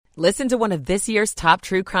Listen to one of this year's top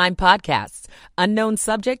true crime podcasts. Unknown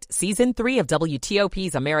Subject, Season 3 of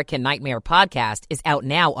WTOP's American Nightmare podcast is out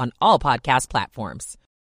now on all podcast platforms.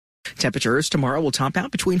 Temperatures tomorrow will top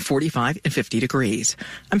out between 45 and 50 degrees.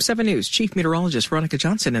 I'm 7 News Chief Meteorologist Veronica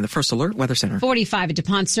Johnson in the First Alert Weather Center. 45 at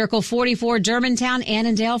DuPont Circle, 44 Germantown,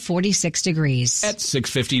 Annandale, 46 degrees. At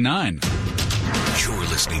 6:59. You're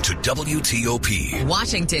listening to WTOP,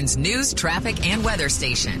 Washington's news, traffic, and weather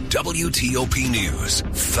station. WTOP News.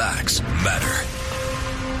 Facts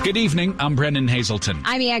matter. Good evening. I'm Brendan Hazelton.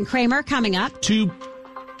 I'm Ann Kramer. Coming up.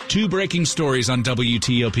 Two breaking stories on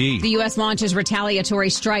WTOP. The U.S. launches retaliatory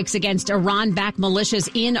strikes against Iran-backed militias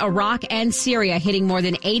in Iraq and Syria, hitting more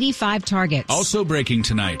than 85 targets. Also breaking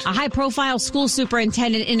tonight. A high-profile school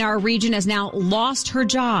superintendent in our region has now lost her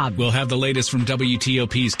job. We'll have the latest from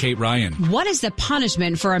WTOP's Kate Ryan. What is the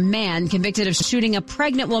punishment for a man convicted of shooting a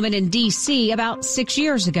pregnant woman in D.C. about 6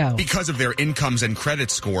 years ago? Because of their incomes and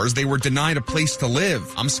credit scores, they were denied a place to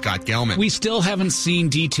live. I'm Scott Gelman. We still haven't seen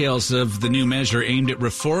details of the new measure aimed at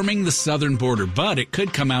reforming the southern border, but it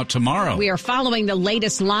could come out tomorrow. We are following the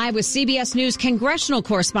latest live with CBS News congressional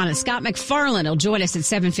correspondent Scott McFarland. He'll join us at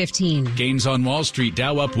 7:15. Gains on Wall Street,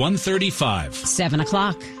 Dow up 135. 7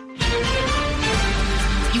 o'clock.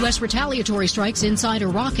 U.S. retaliatory strikes inside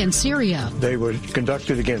Iraq and Syria. They were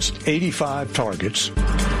conducted against 85 targets.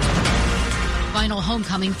 Final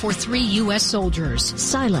homecoming for 3 U.S. soldiers.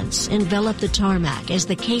 Silence enveloped the tarmac as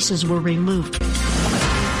the cases were removed.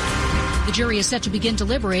 The jury is set to begin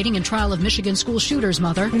deliberating in trial of Michigan school shooter's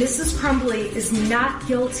mother. Mrs. Crumbly is not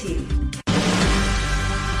guilty.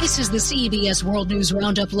 This is the CBS World News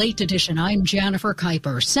Roundup Late Edition. I'm Jennifer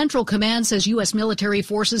Kuiper. Central Command says U.S. military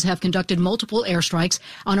forces have conducted multiple airstrikes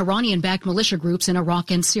on Iranian-backed militia groups in Iraq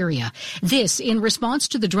and Syria. This in response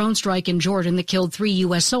to the drone strike in Jordan that killed 3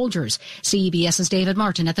 U.S. soldiers. CBS's David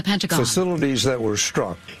Martin at the Pentagon. Facilities that were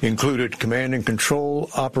struck included command and control,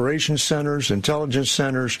 operations centers, intelligence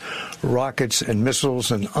centers, rockets and missiles,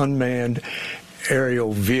 and unmanned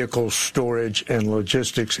aerial vehicle storage and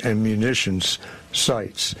logistics and munitions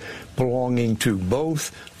sites belonging to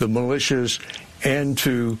both the militias and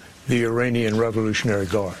to the Iranian Revolutionary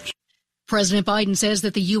Guards. President Biden says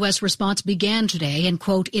that the U.S. response began today and,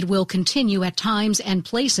 quote, it will continue at times and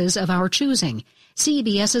places of our choosing.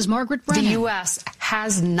 CBS's Margaret Brennan. The U.S.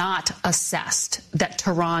 has not assessed that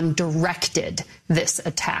Tehran directed this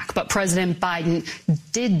attack, but President Biden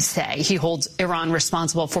did say he holds Iran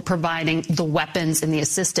responsible for providing the weapons and the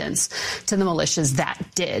assistance to the militias that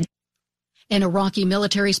did. An Iraqi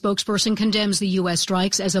military spokesperson condemns the U.S.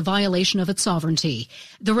 strikes as a violation of its sovereignty.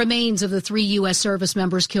 The remains of the 3 U.S. service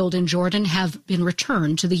members killed in Jordan have been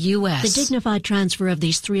returned to the U.S. The dignified transfer of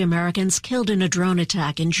these 3 Americans killed in a drone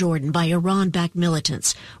attack in Jordan by Iran-backed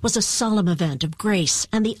militants was a solemn event of grace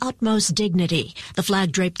and the utmost dignity. The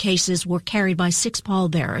flag-draped cases were carried by 6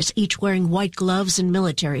 pallbearers, each wearing white gloves and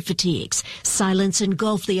military fatigues. Silence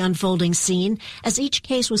engulfed the unfolding scene as each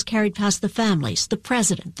case was carried past the families, the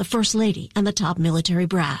president, the first lady, and the top military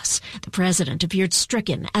brass. The president appeared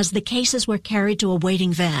stricken as the cases were carried to a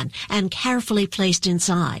waiting van and carefully placed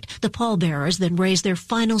inside. The pallbearers then raised their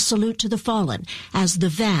final salute to the fallen as the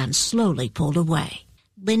van slowly pulled away.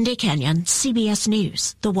 Linda Kenyon, CBS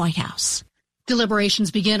News, the White House.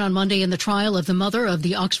 Deliberations begin on Monday in the trial of the mother of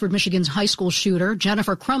the Oxford, Michigan's high school shooter.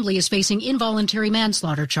 Jennifer Crumbly is facing involuntary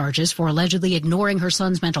manslaughter charges for allegedly ignoring her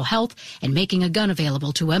son's mental health and making a gun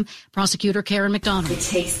available to him. Prosecutor Karen McDonald. It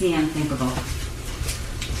takes the unthinkable,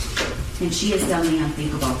 and she has done the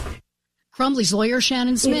unthinkable. Crumbly's lawyer,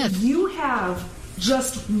 Shannon Smith. If you have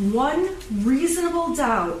just one reasonable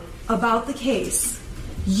doubt about the case,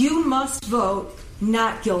 you must vote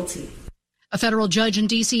not guilty. A federal judge in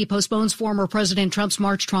D.C. postpones former President Trump's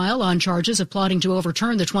March trial on charges of plotting to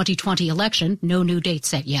overturn the 2020 election. No new date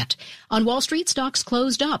set yet. On Wall Street, stocks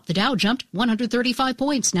closed up. The Dow jumped 135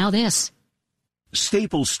 points. Now this.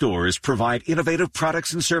 Staples stores provide innovative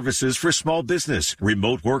products and services for small business,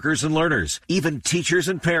 remote workers and learners, even teachers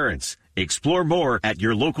and parents. Explore more at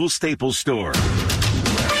your local Staples store.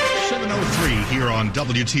 7:03 here on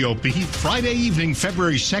WTOP. Friday evening,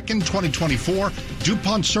 February 2nd, 2024.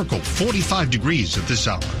 DuPont Circle, 45 degrees at this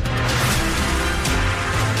hour.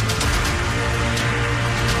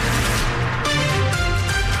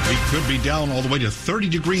 We could be down all the way to 30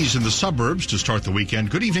 degrees in the suburbs to start the weekend.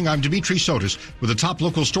 Good evening, I'm Dimitri Sotis with the top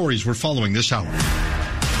local stories we're following this hour.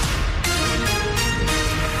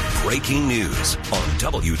 breaking news on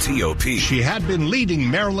WTOP. She had been leading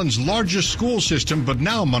Maryland's largest school system, but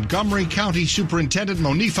now Montgomery County Superintendent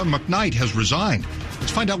Monifa McKnight has resigned.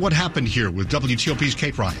 Let's find out what happened here with WTOP's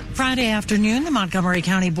Kate Ryan. Friday afternoon, the Montgomery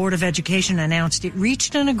County Board of Education announced it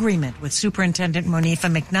reached an agreement with Superintendent Monifa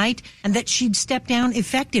McKnight and that she'd step down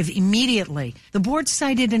effective immediately. The board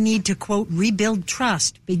cited a need to, quote, rebuild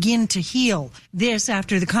trust, begin to heal. This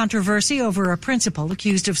after the controversy over a principal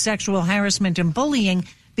accused of sexual harassment and bullying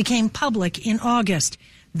became public in August.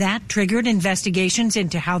 That triggered investigations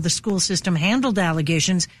into how the school system handled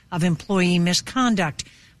allegations of employee misconduct.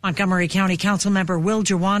 Montgomery County Councilmember Will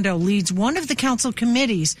Jawando leads one of the council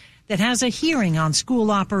committees that has a hearing on school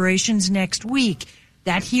operations next week.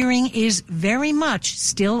 That hearing is very much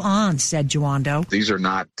still on, said Jawando. These are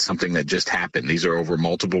not something that just happened. These are over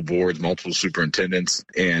multiple boards, multiple superintendents,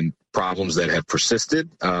 and problems that have persisted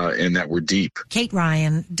and that were deep. Kate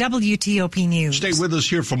Ryan, WTOP News. Stay with us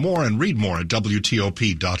here for more and read more at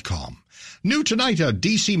WTOP.com. New tonight, a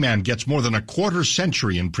D.C. man gets more than a quarter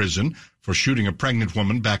century in prison for shooting a pregnant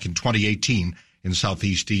woman back in 2018 in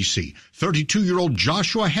southeast D.C. 32-year-old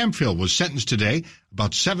Joshua Hemphill was sentenced today,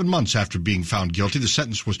 about 7 months after being found guilty. The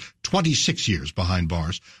sentence was 26 years behind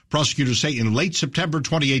bars. Prosecutors say in late September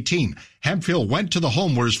 2018, Hemphill went to the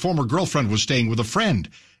home where his former girlfriend was staying with a friend.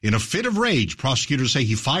 In a fit of rage, prosecutors say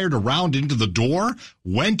he fired a round into the door,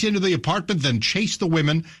 went into the apartment, then chased the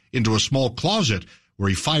women into a small closet where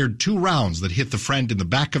he fired 2 rounds that hit the friend in the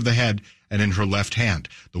back of the head and in her left hand.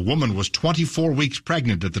 The woman was 24 weeks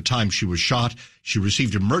pregnant at the time she was shot. She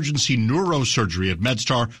received emergency neurosurgery at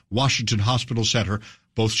MedStar Washington Hospital Center.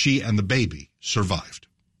 Both she and the baby survived.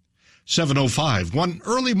 7:05. One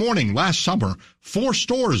early morning last summer, 4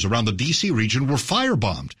 stores around the D.C. region were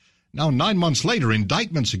firebombed. Now, 9 months later,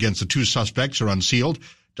 indictments against the 2 suspects are unsealed.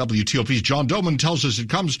 WTOP's John Doman tells us it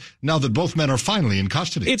comes now that both men are finally in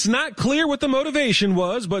custody. It's not clear what the motivation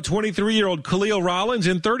was, but 23-year-old Khalil Rollins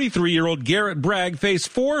and 33-year-old Garrett Bragg face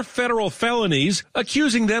 4 federal felonies,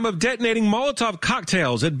 accusing them of detonating Molotov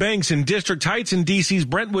cocktails at banks in District Heights in D.C.'s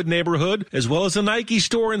Brentwood neighborhood, as well as a Nike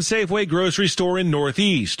store and Safeway grocery store in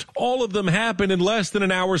Northeast. All of them happened in less than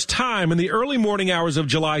an hour's time in the early morning hours of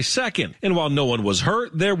July 2nd. And while no one was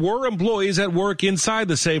hurt, there were employees at work inside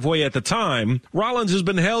the Safeway at the time. Rollins has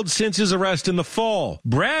been held since his arrest in the fall.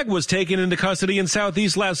 Bragg was taken into custody in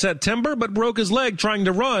Southeast last September, but broke his leg trying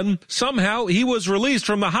to run. Somehow, he was released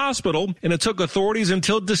from the hospital, and it took authorities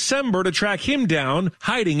until December to track him down,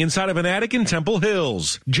 hiding inside of an attic in Temple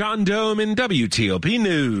Hills. John Dome in WTOP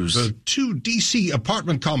News. The 2 D.C.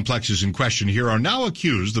 apartment complexes in question here are now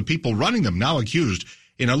accused, the people running them now accused,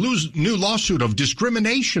 in a new lawsuit of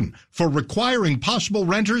discrimination for requiring possible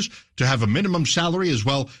renters to have a minimum salary as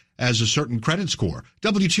well as a certain credit score.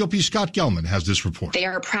 WTOP's Scott Gelman has this report. They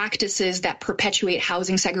are practices that perpetuate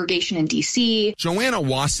housing segregation in D.C. Joanna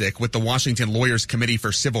Wasik with the Washington Lawyers Committee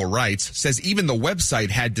for Civil Rights says even the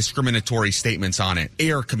website had discriminatory statements on it.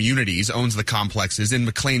 Air Communities owns the complexes in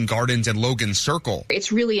McLean Gardens and Logan Circle.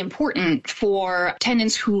 It's really important for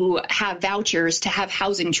tenants who have vouchers to have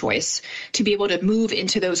housing choice, to be able to move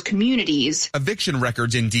into those communities. Eviction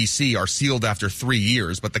records in D.C. are sealed after 3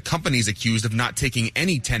 years, but the company's accused of not taking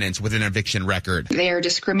any tenants with an eviction record. They are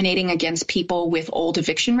discriminating against people with old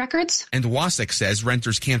eviction records. And Wasik says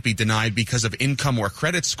renters can't be denied because of income or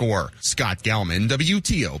credit score. Scott Gelman,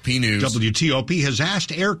 WTOP News. WTOP has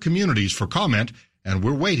asked Air Communities for comment, and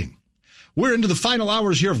we're waiting. We're into the final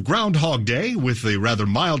hours here of Groundhog Day. With the rather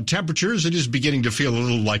mild temperatures, it is beginning to feel a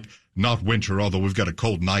little like not winter, although we've got a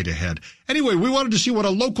cold night ahead. Anyway, we wanted to see what a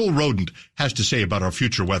local rodent has to say about our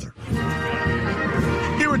future weather.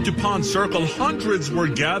 Here at DuPont Circle, hundreds were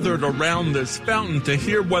gathered around this fountain to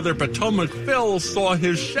hear whether Potomac Phil saw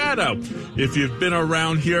his shadow. If you've been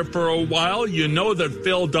around here for a while, you know that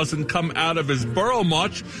Phil doesn't come out of his burrow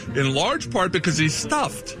much, in large part because he's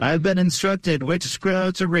stuffed. I've been instructed which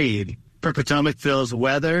scroll to read for Potomac Phil's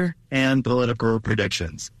weather and political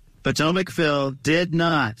predictions. Potomac Phil did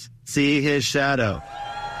not see his shadow.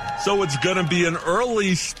 So it's going to be an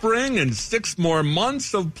early spring and 6 more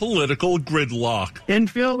months of political gridlock. In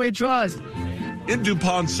Phil we trust. In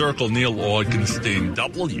DuPont Circle, Neil Augenstein,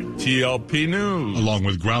 WTOP News. Along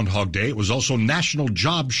with Groundhog Day, it was also National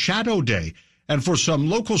Job Shadow Day. And for some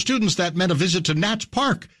local students, that meant a visit to Nats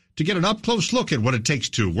Park to get an up-close look at what it takes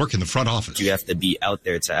to work in the front office. You have to be out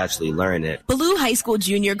there to actually learn it. Ballou High School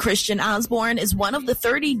junior Christian Osborne is one of the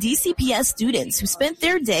 30 DCPS students who spent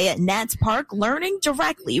their day at Nats Park learning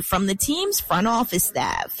directly from the team's front office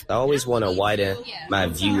staff. I always want to widen my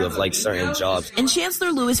view of certain jobs. And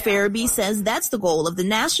Chancellor Louis Farabee says that's the goal of the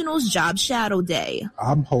Nationals Job Shadow Day.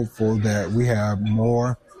 I'm hopeful that we have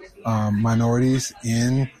more minorities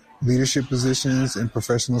in leadership positions in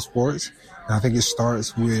professional sports. And I think it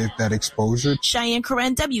starts with that exposure. Cheyenne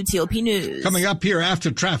Corinne, WTOP News. Coming up here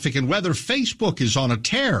after traffic and weather, Facebook is on a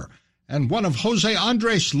tear. And one of Jose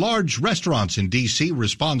Andres' large restaurants in D.C.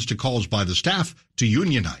 responds to calls by the staff to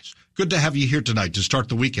unionize. Good to have you here tonight to start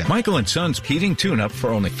the weekend. Michael & Son's heating tune-up for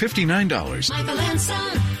only $59. Michael &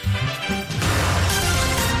 Son.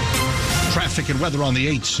 Traffic and weather on the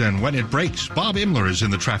 8s, and when it breaks, Bob Imler is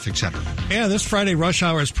in the traffic center. Yeah, this Friday rush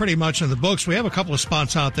hour is pretty much in the books. We have a couple of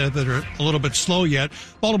spots out there that are a little bit slow yet.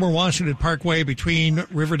 Baltimore-Washington Parkway between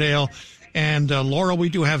Riverdale and Laurel, we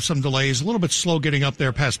do have some delays. A little bit slow getting up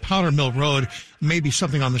there past Powder Mill Road. Maybe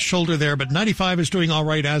something on the shoulder there, but 95 is doing all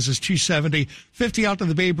right, as is 270. 50 out to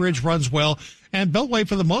the Bay Bridge runs well. And Beltway,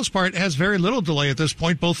 for the most part, has very little delay at this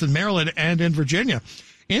point, both in Maryland and in Virginia.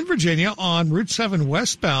 In Virginia, on Route 7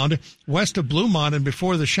 westbound, west of Bluemont and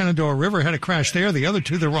before the Shenandoah River, had a crash there. The other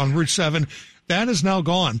two that were on Route 7, that is now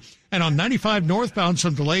gone. And on 95 northbound,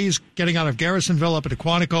 some delays getting out of Garrisonville up into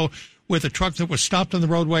Quantico with a truck that was stopped on the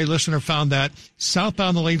roadway. Listener found that.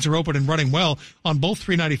 Southbound, the lanes are open and running well on both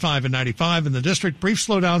 395 and 95 in the district. Brief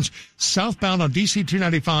slowdowns southbound on DC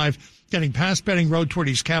 295. Getting past Benning Road toward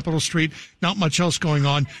East Capitol Street. Not much else going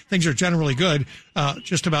on. Things are generally good,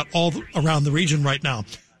 just about all around the region right now.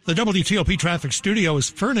 The WTOP Traffic Studio is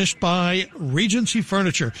furnished by Regency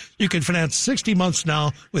Furniture. You can finance 60 months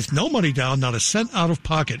now with no money down, not a cent out of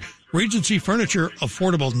pocket. Regency Furniture,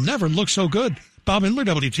 affordable, never looked so good. Bob Inler,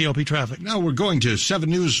 WTOP Traffic. Now we're going to 7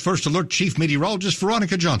 News First Alert Chief Meteorologist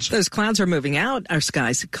Veronica Johnson. Those clouds are moving out, our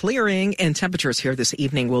skies clearing, and temperatures here this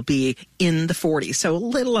evening will be in the 40s, so a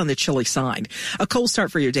little on the chilly side. A cold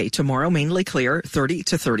start for your day tomorrow, mainly clear, 30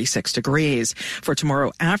 to 36 degrees. For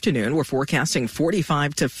tomorrow afternoon, we're forecasting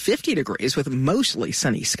 45 to 50 degrees with mostly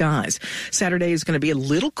sunny skies. Saturday is going to be a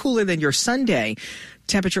little cooler than your Sunday.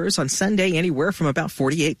 Temperatures on Sunday anywhere from about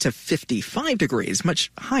 48 to 55 degrees,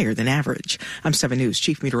 much higher than average. I'm 7 News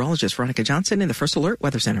Chief Meteorologist Veronica Johnson in the First Alert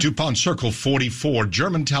Weather Center. DuPont Circle 44,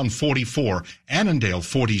 Germantown 44, Annandale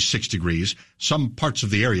 46 degrees. Some parts of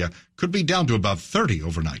the area could be down to about 30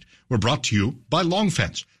 overnight. We're brought to you by Long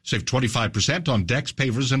Fence. Save 25% on decks,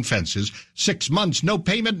 pavers, and fences. 6 months, no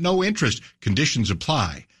payment, no interest. Conditions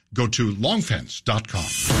apply. Go to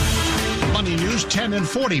longfence.com. Money news, 10 and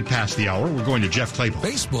 40 past the hour. We're going to Jeff Claiborne.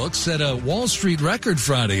 Facebook set a Wall Street record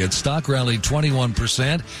Friday. Its stock rallied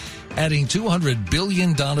 21%, adding $200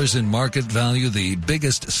 billion in market value, the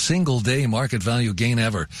biggest single-day market value gain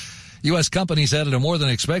ever. U.S. companies added a more than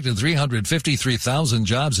expected 353,000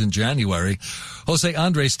 jobs in January. Jose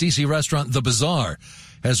Andres' D.C. restaurant, The Bazaar,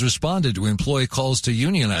 has responded to employee calls to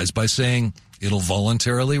unionize by saying it'll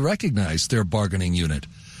voluntarily recognize their bargaining unit.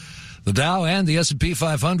 The Dow and the S&P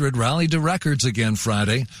 500 rallied to records again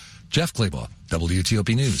Friday. Jeff Claiborne,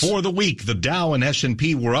 WTOP News. For the week, the Dow and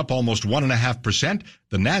S&P were up almost 1.5%.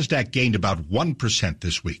 The NASDAQ gained about 1%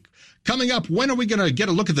 this week. Coming up, when are we going to get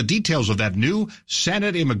a look at the details of that new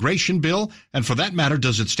Senate immigration bill? And for that matter,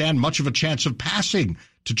 does it stand much of a chance of passing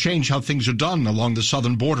to change how things are done along the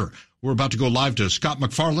southern border? We're about to go live to Scott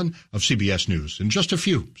McFarland of CBS News. In just a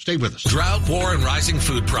few, stay with us. Drought, war, and rising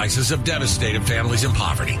food prices have devastated families in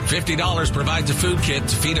poverty. $50 provides a food kit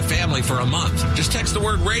to feed a family for a month. Just text the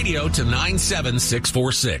word radio to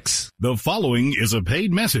 97646. The following is a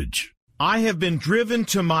paid message. I have been driven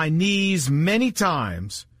to my knees many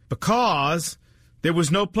times because there was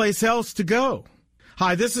no place else to go.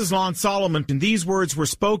 Hi, this is Lon Solomon, and these words were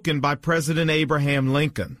spoken by President Abraham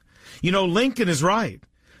Lincoln. You know, Lincoln is right.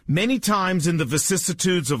 Many times in the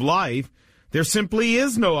vicissitudes of life, there simply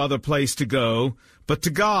is no other place to go but to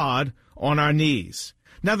God on our knees.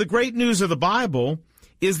 Now, the great news of the Bible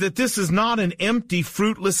is that this is not an empty,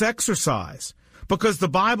 fruitless exercise, because the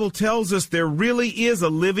Bible tells us there really is a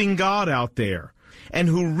living God out there, and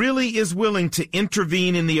who really is willing to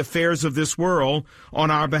intervene in the affairs of this world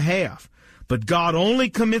on our behalf. But God only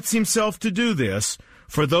commits himself to do this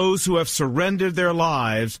for those who have surrendered their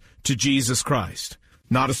lives to Jesus Christ.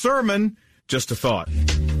 Not a sermon, just a thought.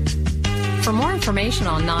 For more information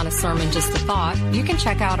on Not a Sermon, Just a Thought, you can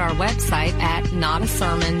check out our website at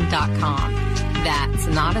notasermon.com. That's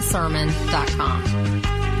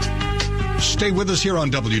notasermon.com. Stay with us here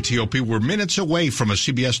on WTOP. We're minutes away from a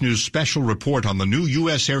CBS News special report on the new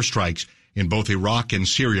U.S. airstrikes in both Iraq and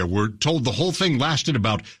Syria. We're told the whole thing lasted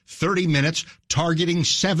about 30 minutes, targeting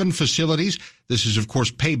 7 facilities. This is, of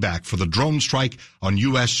course, payback for the drone strike on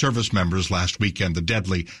U.S. service members last weekend, the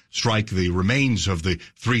deadly strike, the remains of the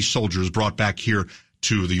 3 soldiers brought back here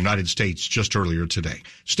to the United States just earlier today.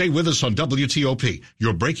 Stay with us on WTOP,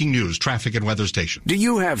 your breaking news, traffic and weather station. Do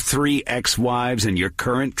you have 3 ex-wives and your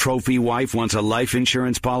current trophy wife wants a life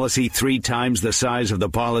insurance policy 3 times the size of the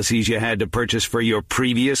policies you had to purchase for your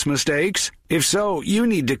previous mistakes? If so, you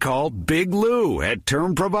need to call Big Lou at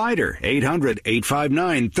Term Provider,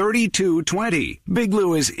 800-859-3220. Big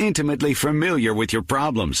Lou is intimately familiar with your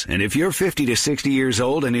problems, and if you're 50 to 60 years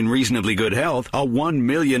old and in reasonably good health, a $1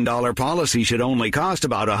 million policy should only cost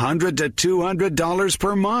about $100 to $200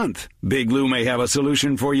 per month. Big Lou may have a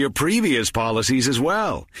solution for your previous policies as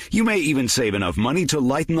well. You may even save enough money to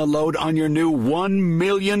lighten the load on your new $1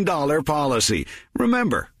 million policy.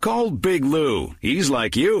 Remember, call Big Lou. He's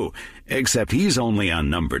like you, except he's only on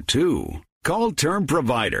number 2. Call Term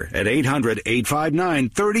Provider at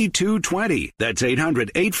 800-859-3220. That's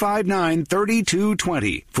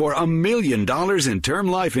 800-859-3220 for $1 million in term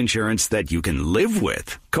life insurance that you can live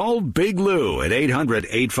with. Call Big Lou at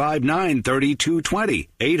 800-859-3220.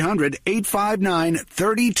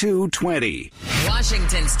 800-859-3220.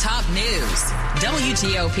 Washington's top news,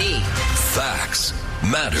 WTOP. Facts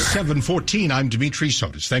matter. 7:14, I'm Dimitri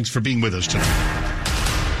Sotis. Thanks for being with us tonight.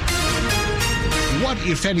 What,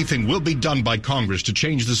 if anything, will be done by Congress to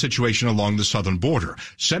change the situation along the southern border?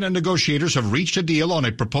 Senate negotiators have reached a deal on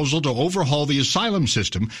a proposal to overhaul the asylum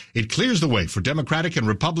system. It clears the way for Democratic and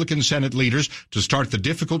Republican Senate leaders to start the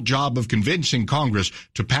difficult job of convincing Congress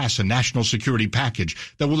to pass a national security package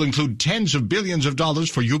that will include tens of billions of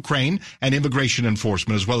dollars for Ukraine and immigration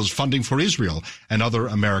enforcement, as well as funding for Israel and other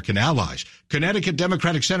American allies. Connecticut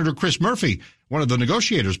Democratic Senator Chris Murphy, one of the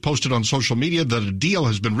negotiators, posted on social media that a deal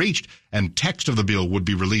has been reached and text of the bill would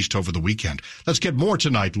be released over the weekend. Let's get more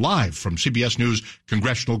tonight live from CBS News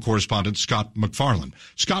congressional correspondent Scott McFarland.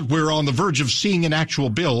 Scott, we're on the verge of seeing an actual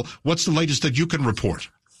bill. What's the latest that you can report?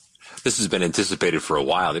 This has been anticipated for a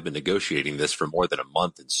while. They've been negotiating this for more than a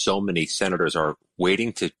month, and so many senators are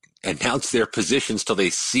waiting to announce their positions till they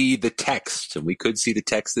see the text, and we could see the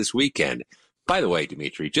text this weekend. By the way,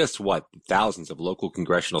 Dimitri, just what thousands of local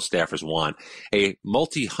congressional staffers want, a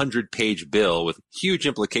multi-hundred-page bill with huge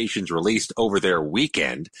implications released over their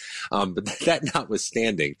weekend. But that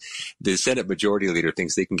notwithstanding, the Senate Majority Leader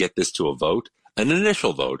thinks they can get this to a vote, an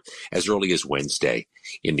initial vote, as early as Wednesday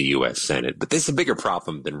in the U.S. Senate. But this is a bigger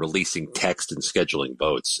problem than releasing text and scheduling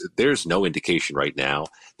votes. There's no indication right now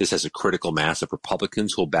this has a critical mass of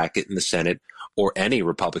Republicans who will back it in the Senate, or any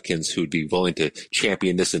Republicans who'd be willing to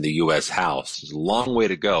champion this in the U.S. House. There's a long way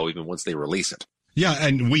to go, even once they release it. Yeah,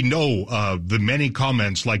 and we know the many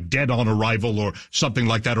comments like dead on arrival or something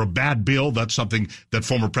like that, or bad bill. That's something that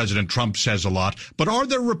former President Trump says a lot. But are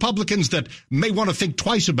there Republicans that may want to think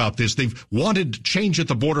twice about this? They've wanted change at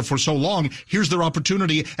the border for so long. Here's their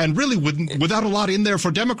opportunity, and really without a lot in there for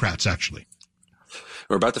Democrats, actually.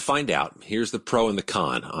 We're about to find out. Here's the pro and the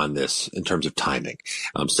con on this in terms of timing.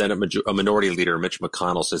 Senate Minority Leader Mitch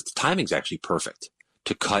McConnell says the timing's actually perfect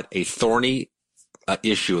to cut a thorny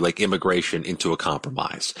issue like immigration into a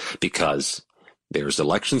compromise, because there's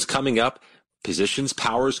elections coming up. Positions,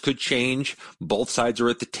 powers could change. Both sides are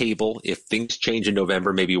at the table. If things change in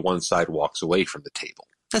November, maybe one side walks away from the table.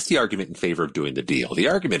 That's the argument in favor of doing the deal. The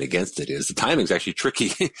argument against it is the timing's actually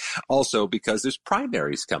tricky also because there's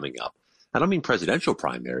primaries coming up. I don't mean presidential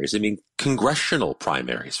primaries. I mean congressional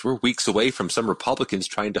primaries. We're weeks away from some Republicans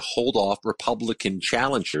trying to hold off Republican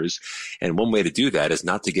challengers. And one way to do that is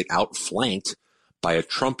not to get outflanked by a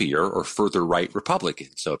Trumpier or further right Republican.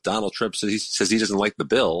 So if Donald Trump says he doesn't like the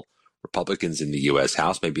bill, Republicans in the U.S.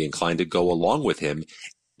 House may be inclined to go along with him,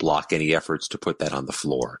 block any efforts to put that on the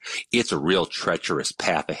floor. It's a real treacherous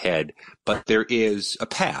path ahead, but there is a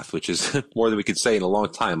path, which is more than we could say in a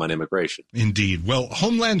long time on immigration. Indeed. Well,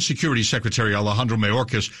 Homeland Security Secretary Alejandro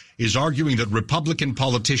Mayorkas is arguing that Republican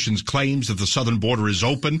politicians' claims that the southern border is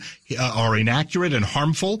open are inaccurate and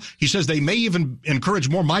harmful. He says they may even encourage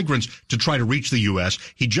more migrants to try to reach the U.S.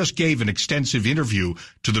 He just gave an extensive interview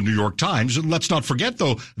to the New York Times. And let's not forget,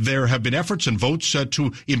 though, there have been efforts and votes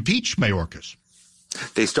to impeach Mayorkas.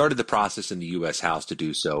 They started the process in the U.S. House to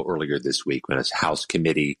do so earlier this week when a House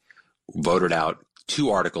committee voted out 2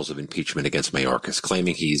 articles of impeachment against Mayorkas,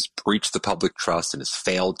 claiming he's breached the public trust and has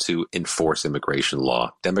failed to enforce immigration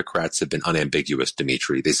law. Democrats have been unambiguous,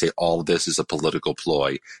 Dimitri. They say all of this is a political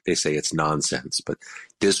ploy. They say it's nonsense. But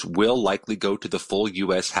this will likely go to the full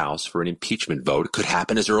U.S. House for an impeachment vote. It could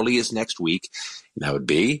happen as early as next week. And that would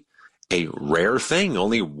be a rare thing.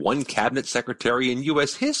 Only one cabinet secretary in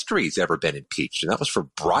U.S. history has ever been impeached, and that was for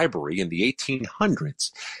bribery in the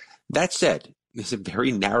 1800s. That said, there's a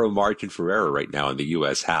very narrow margin for error right now in the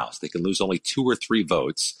U.S. House. They can lose only 2 or 3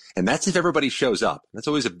 votes, and that's if everybody shows up. That's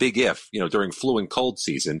always a big if. During flu and cold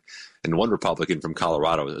season, And one Republican from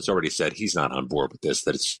Colorado has already said he's not on board with this,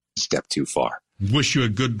 that it's a step too far. Wish you a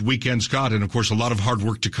good weekend, Scott, and, of course, a lot of hard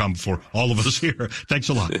work to come for all of us here. Thanks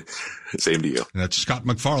a lot. Same to you. That's Scott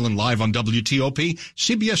McFarland live on WTOP,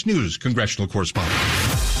 CBS News congressional correspondent.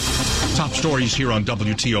 Top stories here on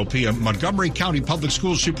WTOP. Montgomery County Public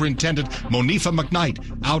School Superintendent Monifa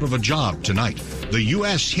McKnight out of a job tonight. The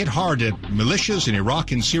U.S. hit hard at militias in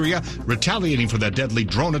Iraq and Syria, retaliating for that deadly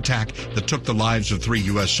drone attack that took the lives of 3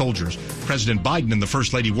 U.S. soldiers. President Biden and the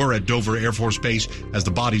First Lady were at Dover Air Force Base as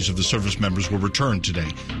the bodies of the service members were returned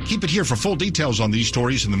today. Keep it here for full details on these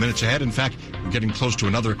stories in the minutes ahead. In fact, we're getting close to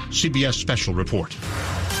another CBS special report.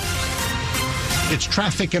 It's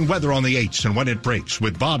traffic and weather on the 8s and when it breaks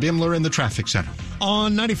with Bob Imler in the traffic center.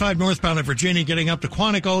 On 95 northbound in Virginia, getting up to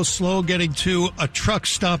Quantico, slow getting to a truck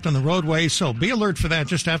stopped on the roadway. So be alert for that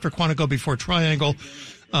just after Quantico before Triangle.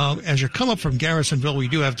 As you come up from Garrisonville, we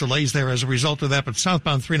do have delays there as a result of that, but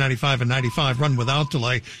southbound 395 and 95 run without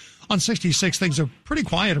delay. On 66, things are pretty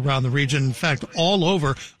quiet around the region. In fact, all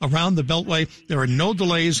over around the Beltway, there are no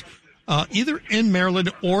delays. Either in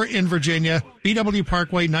Maryland or in Virginia. BW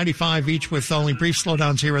Parkway, 95 each with only brief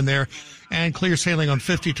slowdowns here and there, and clear sailing on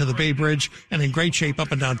 50 to the Bay Bridge, and in great shape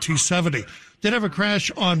up and down 270. Did have a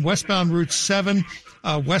crash on westbound Route 7,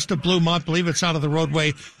 west of Bluemont. Believe it's out of the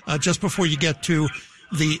roadway just before you get to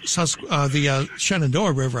the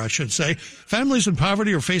Shenandoah River, I should say. Families in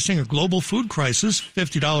poverty are facing a global food crisis.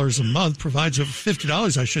 $50 a month provides a food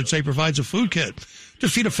kit. To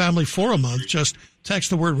feed a family for a month, just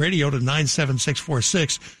text the word radio to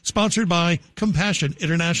 97646. Sponsored by Compassion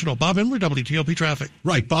International. Bob Imler, WTOP Traffic.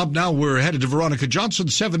 Right, Bob. Now we're headed to Veronica Johnson,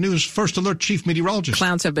 7 News First Alert Chief Meteorologist.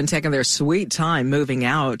 Clouds have been taking their sweet time moving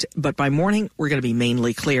out, but by morning, we're going to be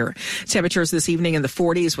mainly clear. Temperatures this evening in the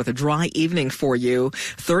 40s with a dry evening for you.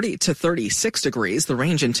 30 to 36 degrees, the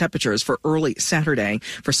range in temperatures for early Saturday.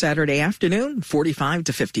 For Saturday afternoon, 45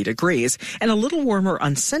 to 50 degrees, and a little warmer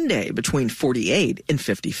on Sunday between 48 and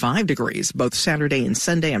 55 degrees. Both Saturday and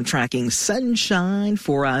Sunday, I'm tracking sunshine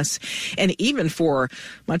for us, and even for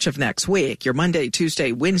much of next week. Your Monday,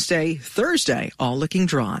 Tuesday, Wednesday, Thursday, all looking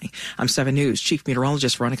dry. I'm 7 News Chief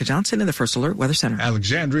Meteorologist Veronica Johnson in the First Alert Weather Center.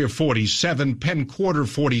 Alexandria 47, Penn Quarter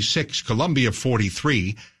 46, Columbia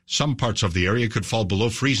 43. Some parts of the area could fall below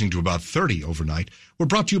freezing to about 30 overnight. We're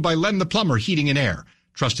brought to you by Len the Plumber Heating and Air.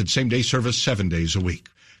 Trusted same-day service 7 days a week.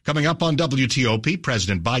 Coming up on WTOP,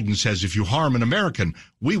 President Biden says if you harm an American,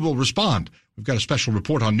 we will respond. We've got a special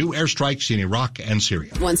report on new airstrikes in Iraq and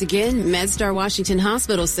Syria. Once again, MedStar Washington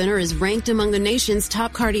Hospital Center is ranked among the nation's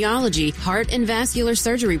top cardiology, heart, and vascular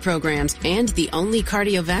surgery programs, and the only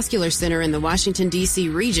cardiovascular center in the Washington, D.C.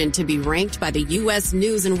 region to be ranked by the U.S.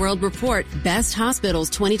 News & World Report Best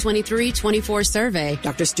Hospitals 2023-24 survey.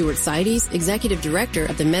 Dr. Stuart Seides, Executive Director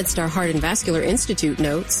of the MedStar Heart and Vascular Institute,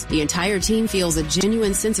 notes, the entire team feels a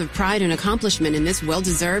genuine sense of pride and accomplishment in this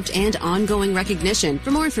well-deserved and ongoing recognition.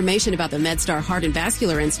 For more information about the MedStar Heart and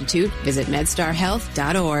Vascular Institute, visit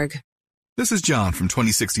medstarhealth.org. This is John from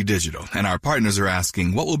 2060 Digital, and our partners are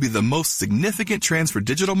asking what will be the most significant trends for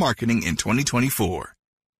digital marketing in 2024.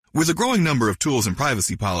 With a growing number of tools and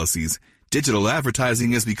privacy policies, digital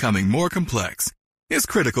advertising is becoming more complex. It's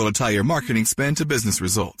critical to tie your marketing spend to business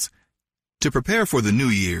results. To prepare for the new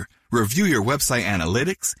year, review your website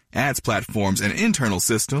analytics, ads platforms, and internal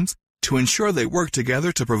systems to ensure they work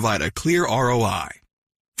together to provide a clear ROI.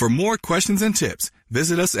 For more questions and tips,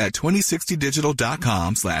 visit us at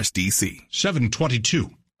 2060digital.com/DC. 722.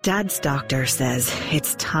 Dad's doctor says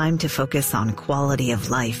it's time to focus on quality of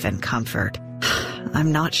life and comfort.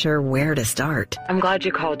 I'm not sure where to start. I'm glad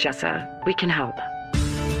you called, Jessa. We can help.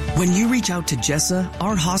 When you reach out to Jessa,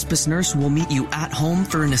 our hospice nurse will meet you at home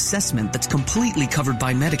for an assessment that's completely covered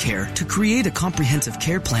by Medicare to create a comprehensive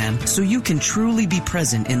care plan so you can truly be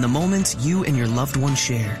present in the moments you and your loved one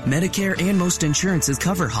share. Medicare and most insurances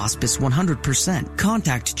cover hospice 100%.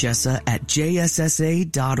 Contact Jessa at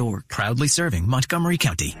jssa.org. Proudly serving Montgomery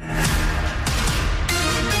County.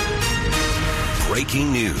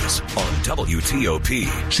 Breaking news on WTOP.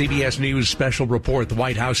 CBS News special report. The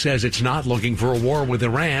White House says it's not looking for a war with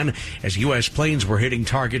Iran as U.S. planes were hitting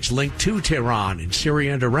targets linked to Tehran in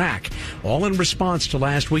Syria and Iraq, all in response to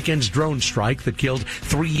last weekend's drone strike that killed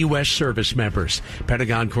 3 U.S. service members.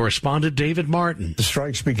 Pentagon correspondent David Martin. The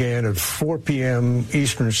strikes began at 4 p.m.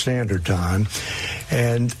 Eastern Standard Time,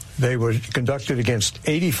 And they were conducted against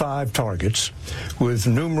 85 targets with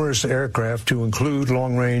numerous aircraft, to include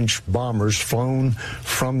long-range bombers flown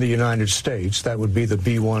from the United States. That would be the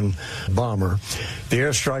B-1 bomber. The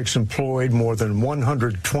airstrikes employed more than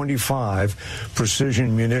 125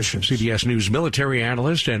 precision munitions. CBS News military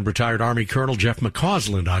analyst and retired Army Colonel Jeff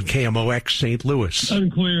McCausland on KMOX St. Louis.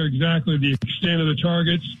 Unclear exactly the extent of the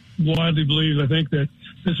targets. Widely believed, I think, that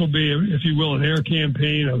this will be, if you will, an air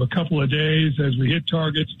campaign of a couple of days as we hit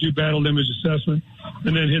targets, do battle image assessment,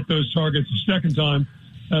 and then hit those targets a second time,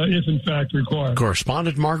 if in fact required.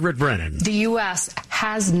 Correspondent Margaret Brennan. The U.S.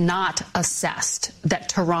 has not assessed that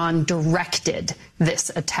Tehran directed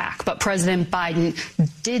this attack, but President Biden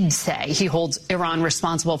did say he holds Iran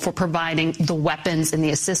responsible for providing the weapons and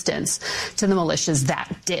the assistance to the militias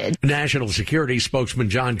that did. National Security spokesman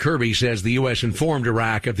John Kirby says the U.S. informed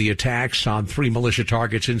Iraq of the attacks on 3 militia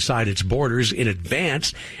targets inside its borders in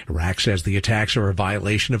advance. Iraq says the attacks are a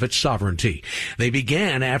violation of its sovereignty. They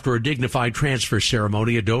began after a dignified transfer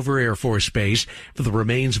ceremony at Dover Air Force Base for the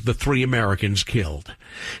remains of the 3 Americans killed.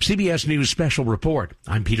 CBS News Special Report.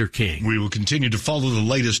 I'm Peter King. We will continue to follow the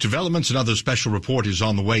latest developments. Another special report is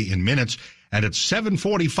on the way in minutes. And at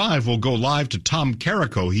 7:45, we'll go live to Tom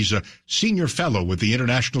Carrico. He's a senior fellow with the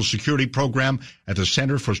International Security Program at the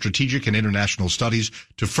Center for Strategic and International Studies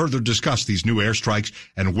to further discuss these new airstrikes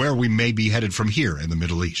and where we may be headed from here in the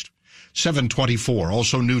Middle East. 7:24,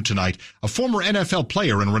 also new tonight, a former NFL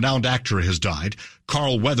player and renowned actor has died.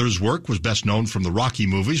 Carl Weathers' work was best known from the Rocky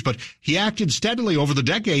movies, but he acted steadily over the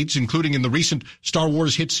decades, including in the recent Star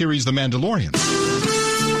Wars hit series The Mandalorian.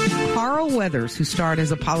 Carl Weathers, who starred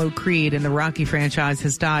as Apollo Creed in the Rocky franchise,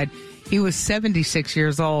 has died. He was 76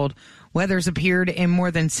 years old. Weathers appeared in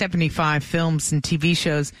more than 75 films and TV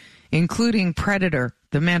shows, including Predator,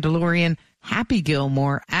 The Mandalorian, Happy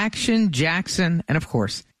Gilmore, Action, Jackson, and of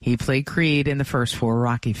course, he played Creed in the first 4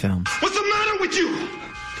 Rocky films. What's the matter with you?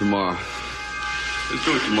 Tomorrow. Let's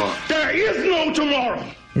do it tomorrow. There is no tomorrow.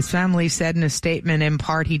 His family said in a statement, in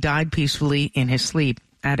part, he died peacefully in his sleep,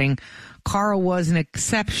 adding, Carl was an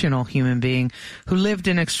exceptional human being who lived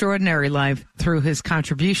an extraordinary life through his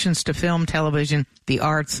contributions to film, television, the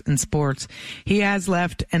arts, and sports. He has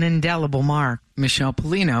left an indelible mark. Michelle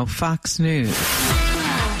Polino, Fox News.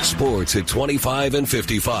 Sports at 25 and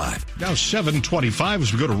 55. Now 7:25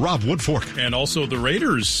 as we go to Rob Woodfork. And also the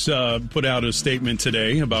Raiders put out a statement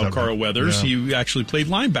today about Carl Weathers. Yeah. He actually played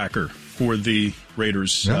linebacker for the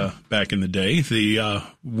Raiders back in the day. The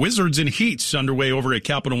Wizards and Heats underway over at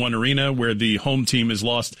Capital One Arena, where the home team has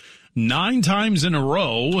lost 9 times in a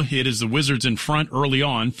row. It is the Wizards in front early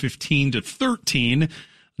on, 15-13.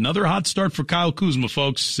 Another hot start for Kyle Kuzma,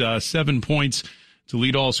 folks. 7 points to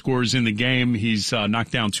lead all scorers in the game. He's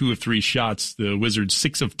knocked down 2 of 3 shots. The Wizards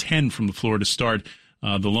 6 of 10 from the floor to start.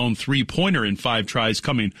 The lone 3-pointer in 5 tries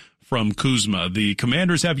coming from Kuzma. The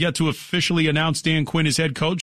Commanders have yet to officially announce Dan Quinn as head coach.